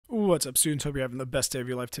What's up, students? Hope you're having the best day of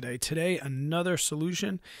your life today. Today, another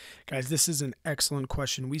solution. Guys, this is an excellent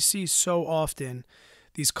question. We see so often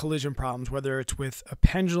these collision problems, whether it's with a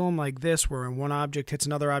pendulum like this, where one object hits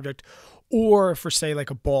another object, or for, say,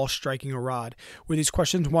 like a ball striking a rod, where these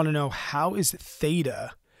questions want to know how is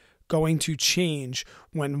theta going to change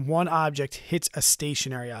when one object hits a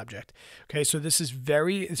stationary object. Okay, so this is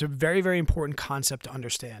it's a very, very important concept to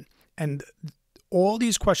understand. And all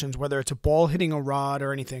these questions, whether it's a ball hitting a rod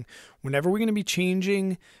or anything, whenever we're going to be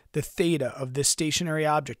changing the theta of this stationary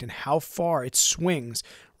object and how far it swings,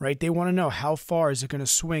 right? They want to know how far is it going to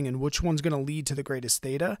swing and which one's going to lead to the greatest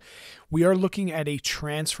theta. We are looking at a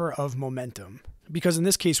transfer of momentum, because in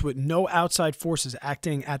this case, with no outside forces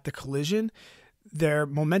acting at the collision, their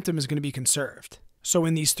momentum is going to be conserved. So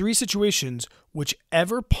in these three situations,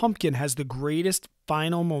 whichever pumpkin has the greatest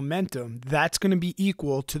final momentum, that's going to be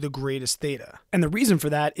equal to the greatest theta. And the reason for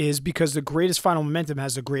that is because the greatest final momentum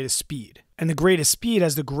has the greatest speed. And the greatest speed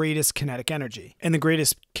has the greatest kinetic energy. And the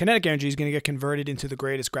greatest kinetic energy is going to get converted into the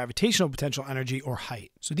greatest gravitational potential energy, or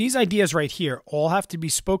height. So these ideas right here all have to be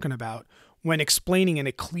spoken about when explaining in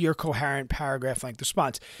a clear, coherent paragraph-length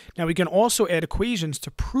response. Now, we can also add equations to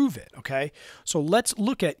prove it, okay? So let's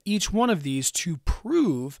look at each one of these to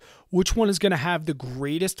prove which one is going to have the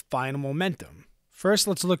greatest final momentum. First,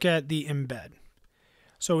 let's look at the embed.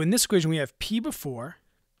 So in this equation, we have P before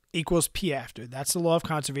equals P after. That's the law of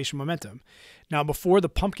conservation momentum. Now, before, the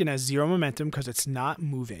pumpkin has zero momentum because it's not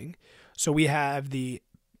moving. So we have the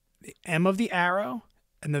M of the arrow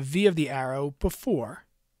and the V of the arrow before.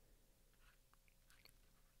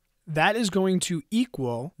 That is going to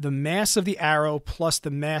equal the mass of the arrow plus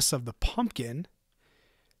the mass of the pumpkin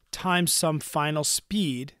times some final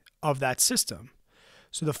speed of that system.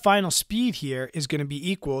 So the final speed here is going to be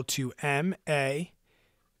equal to MA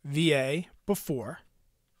VA before,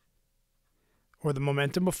 or the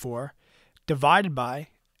momentum before, divided by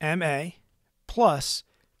MA plus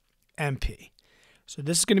MP. So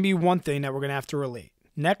this is going to be one thing that we're going to have to relate.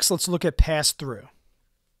 Next, let's look at pass through.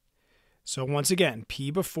 So once again,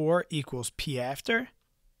 P before equals P after.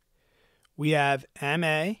 We have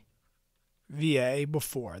MA VA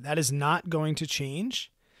before. That is not going to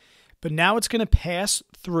change. But now it's going to pass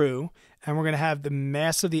through, and we're going to have the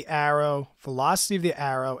mass of the arrow, velocity of the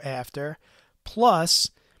arrow after,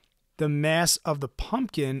 plus the mass of the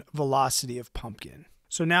pumpkin, velocity of pumpkin.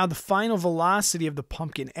 So now the final velocity of the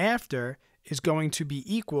pumpkin after is going to be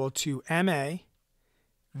equal to MA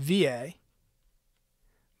VA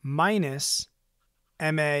minus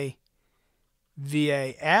MA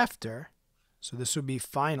VA after, so this would be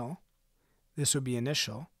final, this would be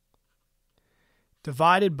initial,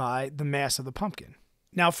 divided by the mass of the pumpkin.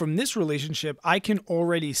 Now from this relationship, I can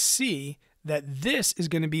already see that this is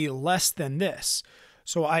going to be less than this.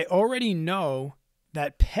 So I already know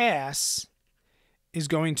that pass is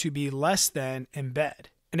going to be less than embed.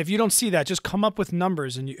 And if you don't see that, just come up with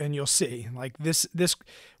numbers and you'll see. Like this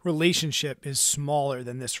relationship is smaller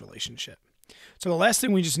than this relationship. So the last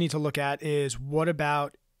thing we just need to look at is, what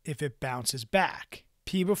about if it bounces back?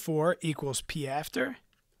 P before equals P after.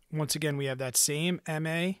 Once again, we have that same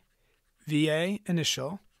MA VA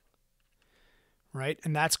initial, right?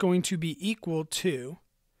 And that's going to be equal to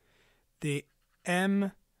the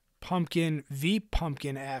M pumpkin V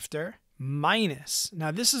pumpkin after minus.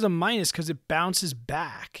 Now this is a minus because it bounces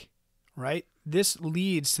back, right? This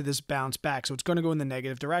leads to this bounce back, so it's going to go in the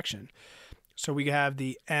negative direction. So we have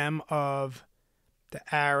the M of the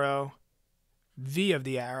arrow, V of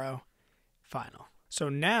the arrow, final. So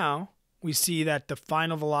now we see that the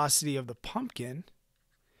final velocity of the pumpkin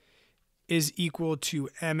is equal to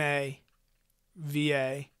MA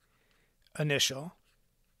VA initial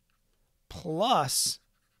plus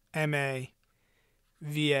MA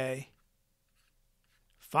VA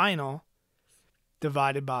final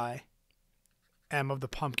divided by M of the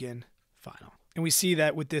pumpkin final. And we see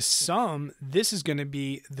that with this sum, this is going to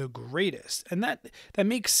be the greatest. And that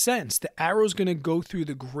makes sense. The arrow is going to go through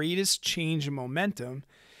the greatest change in momentum.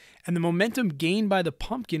 And the momentum gained by the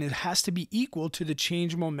pumpkin, it has to be equal to the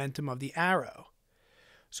change in momentum of the arrow.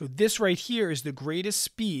 So this right here is the greatest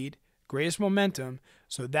speed, greatest momentum.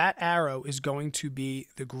 So that arrow is going to be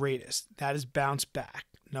the greatest. That is bounce back,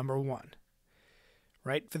 number one,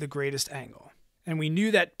 right, for the greatest angle. And we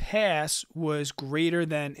knew that pass was greater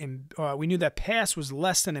than, we knew that pass was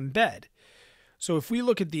less than embed. So if we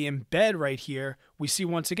look at the embed right here, we see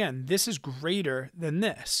once again, this is greater than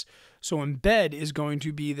this. So embed is going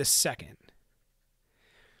to be the second.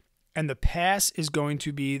 And the pass is going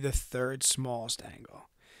to be the third smallest angle.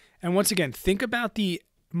 And once again, think about the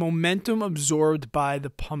momentum absorbed by the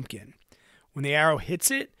pumpkin. When the arrow hits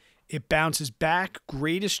it, it bounces back.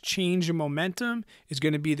 Greatest change in momentum is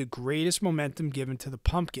going to be the greatest momentum given to the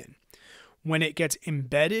pumpkin. When it gets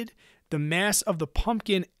embedded, the mass of the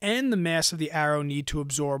pumpkin and the mass of the arrow need to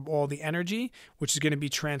absorb all the energy, which is going to be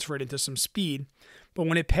transferred into some speed. But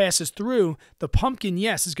when it passes through, the pumpkin,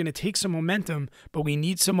 yes, is going to take some momentum, but we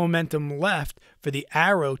need some momentum left for the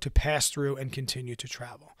arrow to pass through and continue to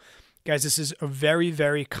travel. Guys, this is a very,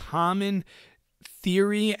 very common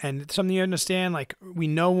theory and something you understand. Like, we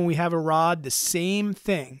know when we have a rod, the same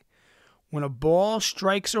thing. When a ball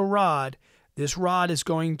strikes a rod, this rod is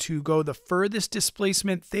going to go the furthest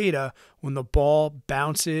displacement theta when the ball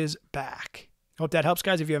bounces back. Hope that helps,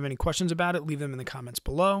 guys. If you have any questions about it, leave them in the comments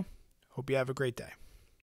below. Hope you have a great day.